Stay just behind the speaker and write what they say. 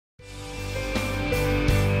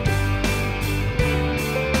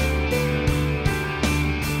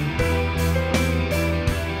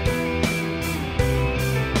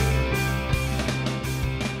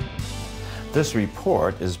This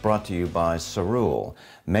report is brought to you by Cerule,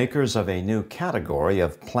 makers of a new category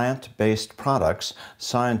of plant-based products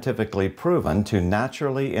scientifically proven to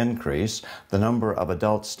naturally increase the number of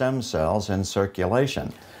adult stem cells in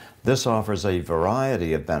circulation. This offers a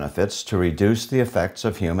variety of benefits to reduce the effects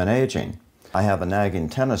of human aging. I have a nagging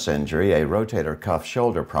tennis injury, a rotator cuff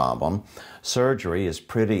shoulder problem. Surgery is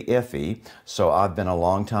pretty iffy, so I've been a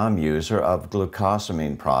long-time user of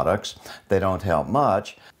glucosamine products. They don't help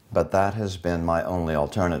much, but that has been my only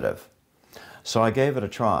alternative. So I gave it a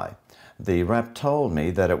try. The rep told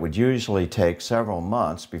me that it would usually take several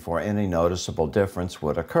months before any noticeable difference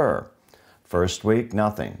would occur. First week,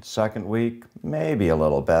 nothing. Second week, maybe a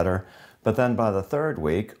little better. But then by the third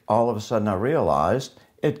week, all of a sudden I realized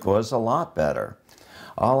it was a lot better.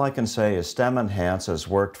 All I can say is Stem Enhance has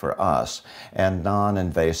worked for us, and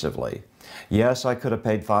non-invasively. Yes, I could have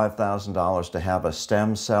paid $5,000 to have a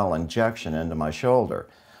stem cell injection into my shoulder,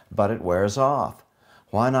 but it wears off.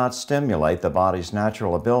 Why not stimulate the body's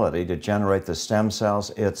natural ability to generate the stem cells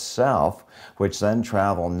itself, which then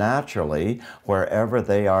travel naturally wherever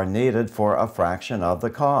they are needed for a fraction of the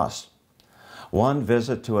cost? One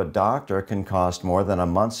visit to a doctor can cost more than a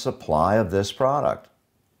month's supply of this product.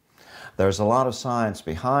 There's a lot of science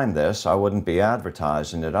behind this. I wouldn't be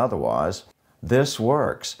advertising it otherwise. This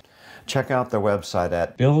works. Check out their website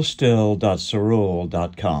at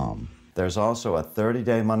billstill.cerule.com. There's also a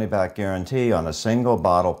 30-day money-back guarantee on a single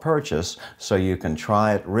bottle purchase, so you can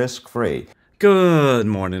try it risk-free. Good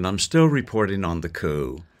morning. I'm still reporting on the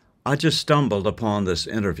coup. I just stumbled upon this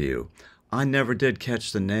interview. I never did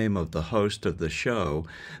catch the name of the host of the show,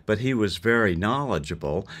 but he was very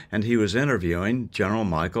knowledgeable, and he was interviewing General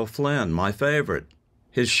Michael Flynn, my favorite.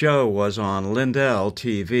 His show was on Lindell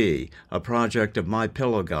TV, a project of my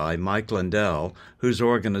pillow guy, Mike Lindell, whose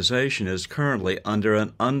organization is currently under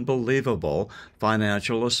an unbelievable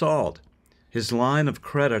financial assault. His line of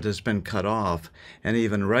credit has been cut off, and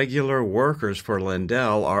even regular workers for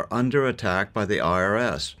Lindell are under attack by the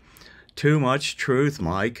IRS. Too much truth,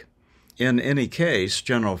 Mike. In any case,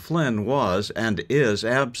 General Flynn was and is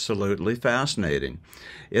absolutely fascinating.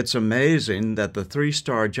 It's amazing that the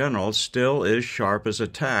three-star general still is sharp as a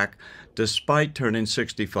tack, despite turning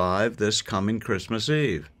 65 this coming Christmas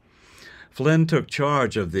Eve. Flynn took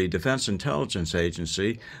charge of the Defense Intelligence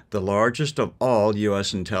Agency, the largest of all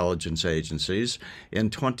U.S. intelligence agencies,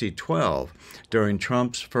 in 2012, during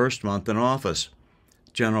Trump's first month in office.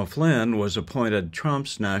 General Flynn was appointed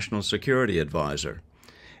Trump's national security advisor.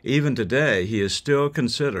 Even today, he is still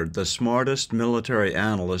considered the smartest military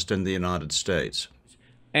analyst in the United States.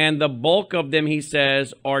 And the bulk of them, he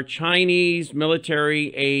says, are Chinese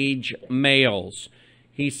military-age males.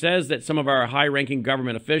 He says that some of our high-ranking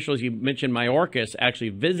government officials, you mentioned Mayorkas, actually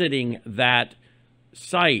visiting that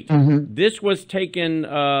site. This was taken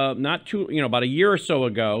about a year or so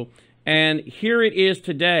ago, and here it is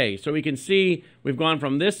today. So we can see we've gone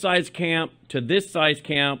from this size camp to this size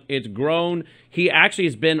camp. It's grown. He actually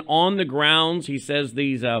has been on the grounds. He says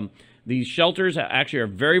these shelters actually are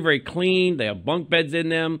very, very clean. They have bunk beds in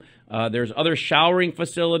them. There's other showering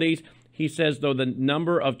facilities. He says, though, the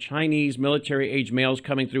number of Chinese military-age males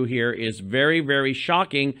coming through here is very, very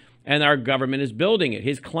shocking, and our government is building it.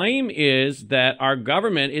 His claim is that our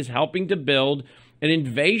government is helping to build an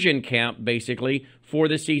invasion camp, basically, for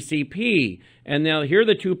the CCP. And now here are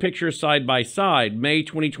the two pictures side by side, May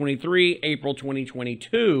 2023, April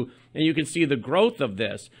 2022, and you can see the growth of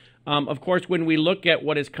this. Of course, when we look at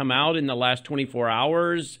what has come out in the last 24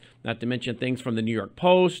 hours, not to mention things from the New York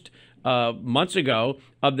Post, months ago,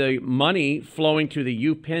 of the money flowing to the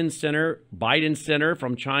UPenn Center, Biden Center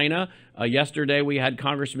from China. Yesterday, we had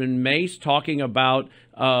Congressman Mace talking about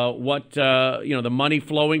the money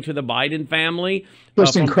flowing to the Biden family.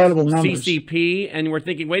 Just incredible numbers. CCP, and we're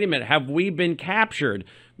thinking, wait a minute, have we been captured?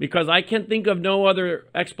 Because I can think of no other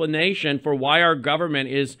explanation for why our government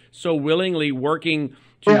is so willingly working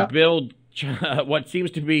to build what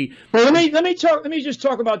seems to be. Well, let me just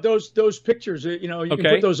talk about those pictures. You can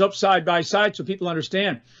put those up side by side so people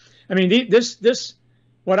understand. I mean, this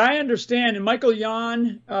what I understand, and Michael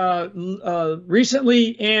Yan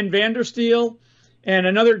recently, Ann Vandersteel, and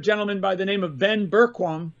another gentleman by the name of Ben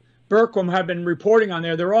Berquam have been reporting on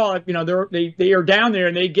there. They're all, they are down there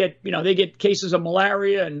and they get cases of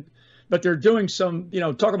malaria, but they're doing some,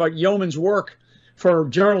 talk about yeoman's work for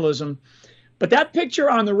journalism. But that picture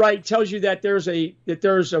on the right tells you that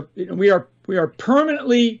we are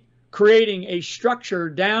permanently creating a structure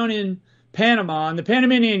down in Panama, and the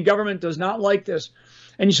Panamanian government does not like this.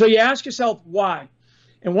 And so you ask yourself why.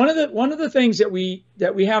 And one of the things that we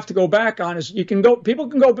have to go back on is people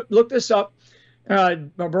can go look this up.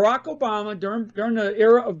 Barack Obama, during the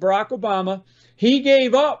era of Barack Obama, he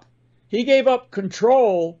gave up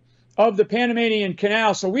control of the Panamanian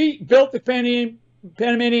Canal. So we built the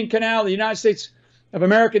Panamanian Canal. The United States of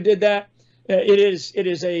America did that. It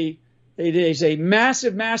is a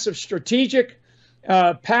massive strategic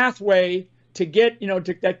pathway to get,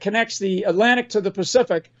 that connects the Atlantic to the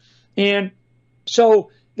Pacific. And so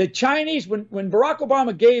the Chinese, when Barack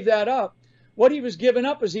Obama gave that up, what he was giving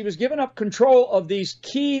up is he was giving up control of these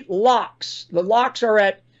key locks. The locks are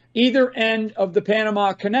at either end of the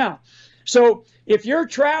Panama Canal. So if you're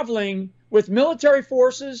traveling with military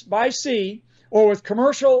forces by sea or with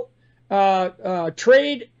commercial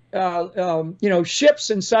trade, ships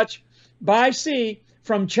and such by sea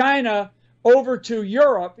from China over to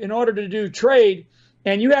Europe in order to do trade,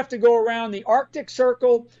 and you have to go around the Arctic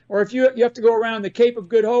Circle, or if you have to go around the Cape of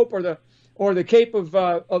Good Hope or the Cape of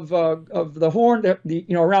the Horn,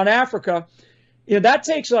 around Africa,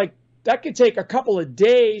 that could take a couple of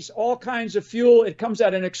days, all kinds of fuel. It comes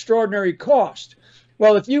at an extraordinary cost.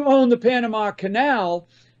 Well, if you own the Panama Canal,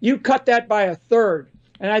 you cut that by a third.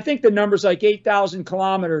 And I think the number's like 8,000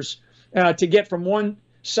 kilometers to get from one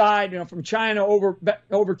side, from China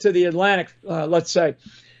over to the Atlantic, let's say.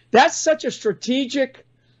 That's such a strategic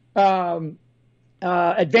advantage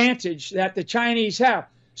that the Chinese have.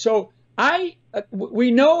 So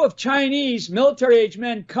we know of Chinese military-age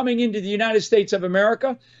men coming into the United States of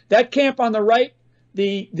America. That camp on the right,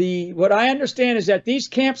 what I understand is that these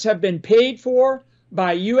camps have been paid for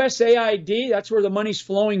by USAID. That's where the money's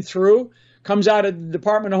flowing through. Comes out of the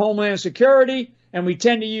Department of Homeland Security, and we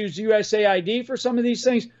tend to use USAID for some of these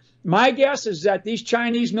things. My guess is that these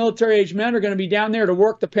Chinese military-age men are going to be down there to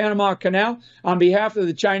work the Panama Canal on behalf of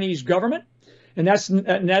the Chinese government, and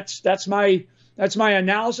that's my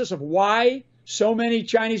analysis of why so many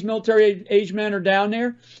Chinese military-age men are down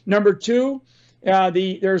there. Number two,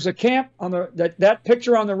 there's a camp on that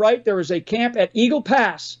picture on the right. There is a camp at Eagle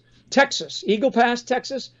Pass, Texas,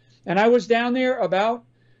 and I was down there about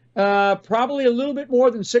probably a little bit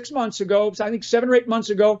more than 6 months ago. I think 7 or 8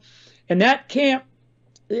 months ago, and that camp,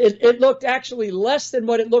 it looked actually less than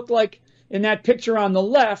what it looked like in that picture on the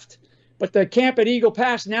left, but the camp at Eagle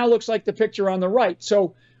Pass now looks like the picture on the right.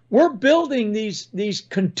 So we're building these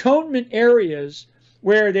cantonment areas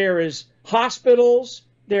where there is hospitals,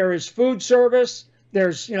 there is food service,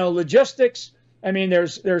 there's logistics. I mean,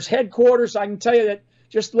 there's headquarters. I can tell you that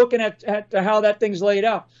just looking at how that thing's laid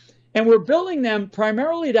out, and we're building them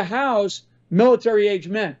primarily to house military-age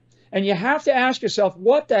men. And you have to ask yourself,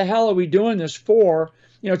 what the hell are we doing this for?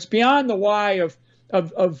 It's beyond the why of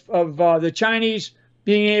the Chinese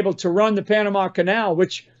being able to run the Panama Canal,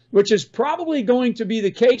 which is probably going to be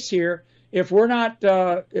the case here if we're not,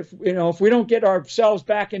 if we don't get ourselves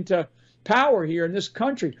back into power here in this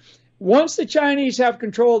country. Once the Chinese have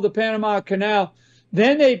control of the Panama Canal,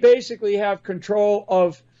 then they basically have control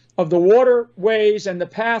of the waterways and the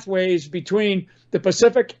pathways between the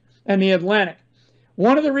Pacific and the Atlantic.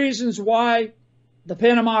 One of the reasons why the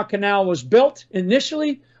Panama Canal was built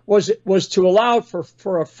initially was to allow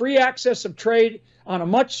for a free access of trade on a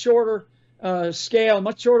much shorter scale,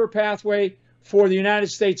 much shorter pathway for the United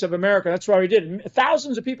States of America. That's why we did it.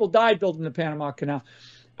 Thousands of people died building the Panama Canal.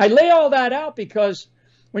 I lay all that out because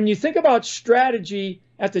when you think about strategy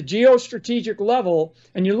at the geostrategic level,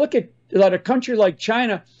 and you look at a country like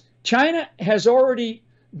China, China has already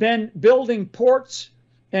been building ports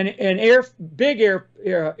and big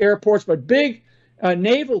airports, but big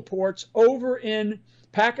naval ports over in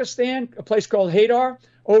Pakistan, a place called Hadar,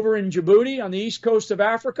 over in Djibouti on the east coast of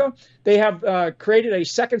Africa. They have created a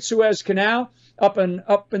second Suez Canal up in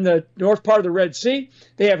the north part of the Red Sea.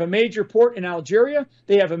 They have a major port in Algeria.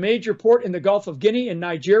 They have a major port in the Gulf of Guinea in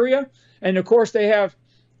Nigeria. And of course, they have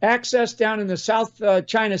access down in the South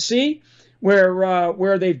China Sea,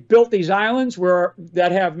 where they've built these islands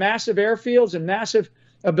that have massive airfields and massive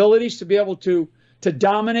abilities to be able to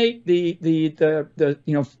dominate the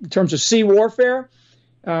in terms of sea warfare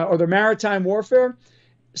or the maritime warfare.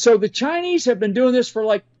 So the Chinese have been doing this for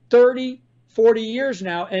like 30, 40 years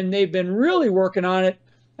now, and they've been really working on it,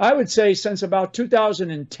 I would say, since about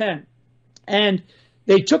 2010. And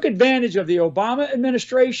they took advantage of the Obama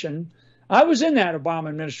administration. I was in that Obama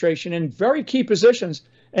administration in very key positions,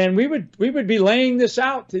 and we would be laying this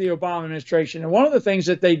out to the Obama administration. And one of the things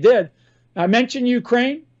that they did, I mentioned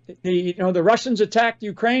Ukraine. The Russians attacked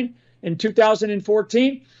Ukraine in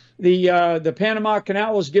 2014. The Panama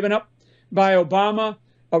Canal was given up by Obama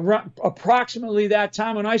approximately that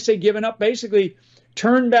time. When I say given up, basically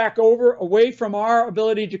turned back over away from our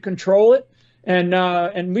ability to control it.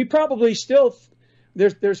 And we probably still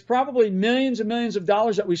there's probably millions and millions of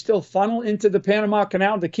dollars that we still funnel into the Panama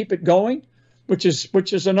Canal to keep it going, which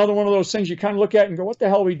is another one of those things you kind of look at and go, what the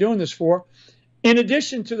hell are we doing this for? In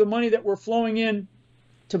addition to the money that we're flowing in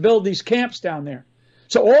to build these camps down there.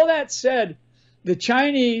 So all that said, the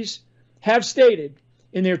Chinese have stated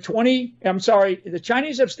in their the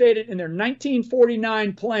Chinese have stated in their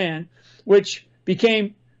 1949 plan, which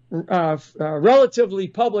became relatively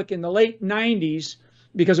public in the late 90s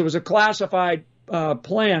because it was a classified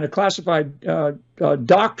plan, a classified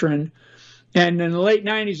doctrine. And in the late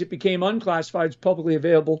 90s, it became unclassified, it's publicly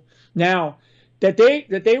available now, that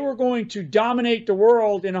they were going to dominate the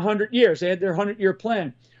world in 100 years. They had their 100-year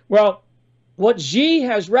plan. Well, what Xi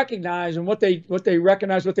has recognized and what they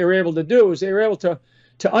recognized, what they were able to do is they were able to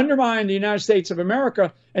undermine the United States of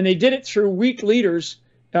America, and they did it through weak leaders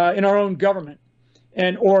in our own government,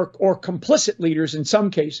 and or complicit leaders in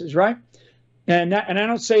some cases, right? And I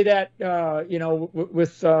don't say that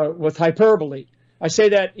with hyperbole. I say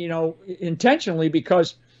that intentionally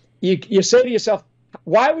because you say to yourself,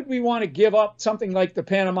 why would we want to give up something like the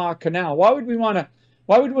Panama Canal? Why would we want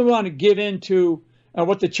to give in to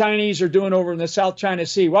what the Chinese are doing over in the South China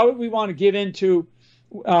Sea? Why would we want to give in to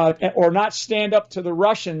or not stand up to the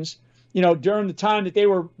Russians, during the time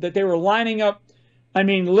that they were lining up, I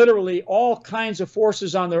mean, literally all kinds of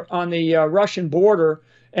forces on the Russian border,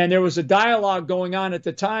 and there was a dialogue going on at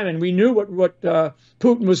the time, and we knew what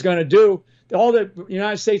Putin was going to do. All the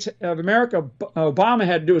United States of America, Obama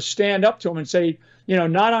had to do is stand up to him and say,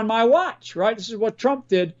 not on my watch, right? This is what Trump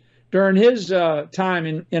did during his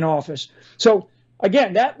time in office. So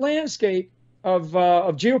again, that landscape of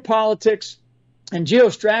geopolitics and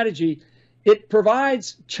geostrategy, it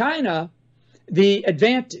provides China the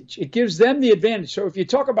advantage. It gives them the advantage. So if you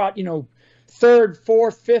talk about, third,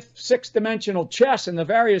 fourth, fifth, sixth dimensional chess and the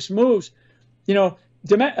various moves,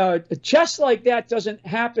 chess like that doesn't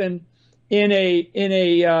happen in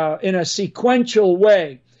a sequential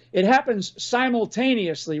way. It happens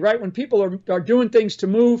simultaneously, right? When people are doing things to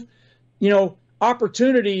move,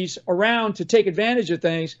 opportunities around to take advantage of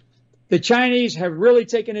things. The Chinese have really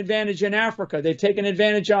taken advantage in Africa. They've taken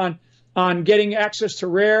advantage on getting access to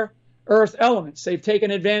rare earth elements. They've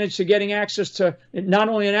taken advantage to getting access to not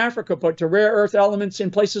only in Africa, but to rare earth elements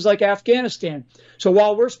in places like Afghanistan. So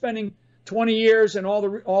while we're spending 20 years and all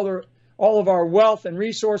of our wealth and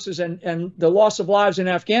resources and the loss of lives in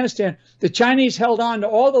Afghanistan, the Chinese held on to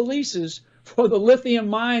all the leases for the lithium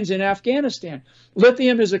mines in Afghanistan.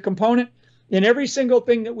 Lithium is a component in every single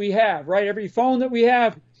thing that we have, right? Every phone that we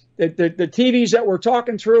have, the TVs that we're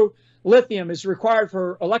talking through, lithium is required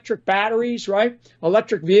for electric batteries, right?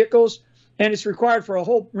 Electric vehicles, and it's required for a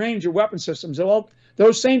whole range of weapon systems. Well,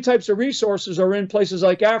 those same types of resources are in places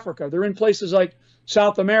like Africa. They're in places like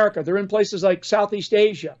South America. They're in places like Southeast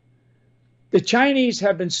Asia. The Chinese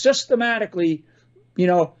have been systematically,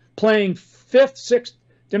 playing fifth, sixth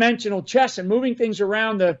dimensional chess and moving things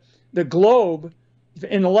around the globe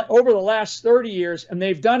over the last 30 years, and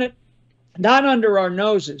they've done it not under our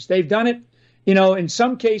noses. They've done it, in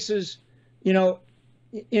some cases,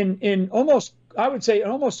 in almost, I would say,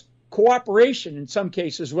 almost cooperation in some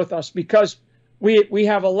cases with us, because we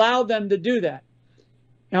have allowed them to do that.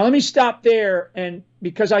 Now, let me stop there, and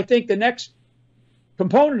because I think the next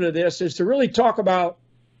component of this is to really talk about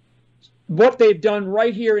what they've done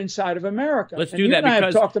right here inside of America. Let's do that, because I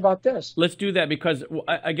have talked about this. Let's do that because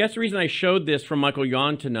I guess the reason I showed this from Michael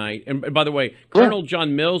Yon tonight, and by the way, Colonel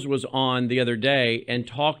John Mills was on the other day and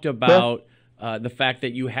talked about the fact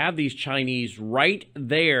that you have these Chinese right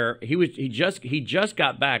there. He just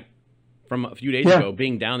got back from a few days ago,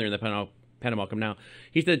 being down there in the Panama Canal.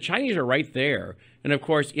 He said the Chinese are right there, and of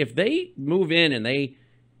course, if they move in and they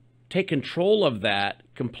take control of that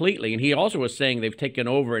completely. And he also was saying they've taken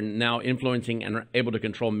over and now influencing and are able to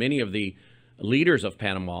control many of the leaders of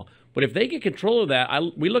Panama. But if they get control of that,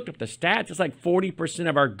 we looked up the stats, it's like 40%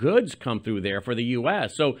 of our goods come through there for the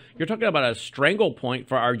U.S. So you're talking about a strangle point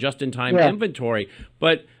for our just-in-time inventory.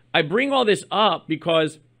 But I bring all this up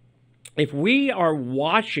because if we are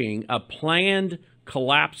watching a planned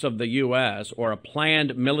collapse of the U.S. or a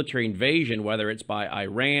planned military invasion, whether it's by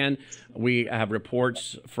Iran, we have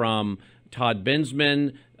reports from Todd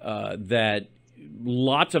Bensman that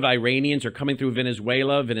lots of Iranians are coming through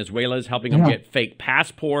Venezuela. Venezuela is helping them get fake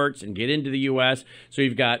passports and get into the U.S. So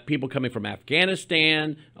you've got people coming from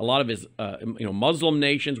Afghanistan, a lot of his Muslim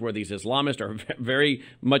nations where these Islamists are very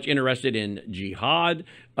much interested in jihad.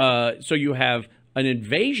 So you have an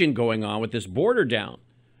invasion going on with this border down.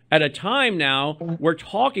 At a time now, we're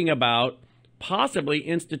talking about possibly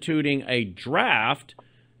instituting a draft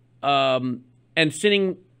and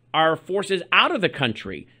sending our forces out of the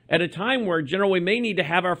country at a time where, General, we may need to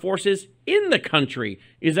have our forces in the country.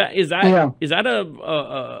 Is that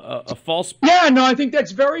a false? Yeah, no, I think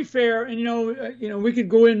that's very fair. And we could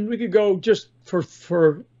go just for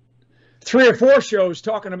 3 or 4 shows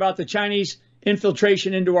talking about the Chinese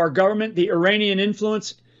infiltration into our government, the Iranian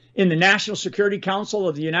influence in the National Security Council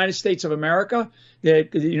of the United States of America,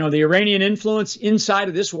 the Iranian influence inside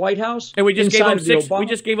of this White House. And we just gave them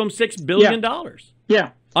 $6 billion. Yeah.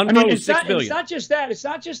 It's not just that. It's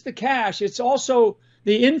not just the cash. It's also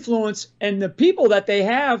the influence and the people that they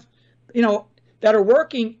have, that are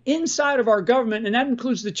working inside of our government, and that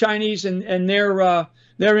includes the Chinese and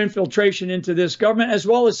their infiltration into this government, as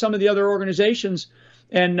well as some of the other organizations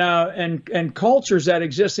and cultures that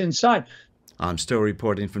exist inside. I'm still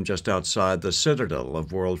reporting from just outside the citadel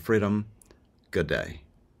of world freedom. Good day.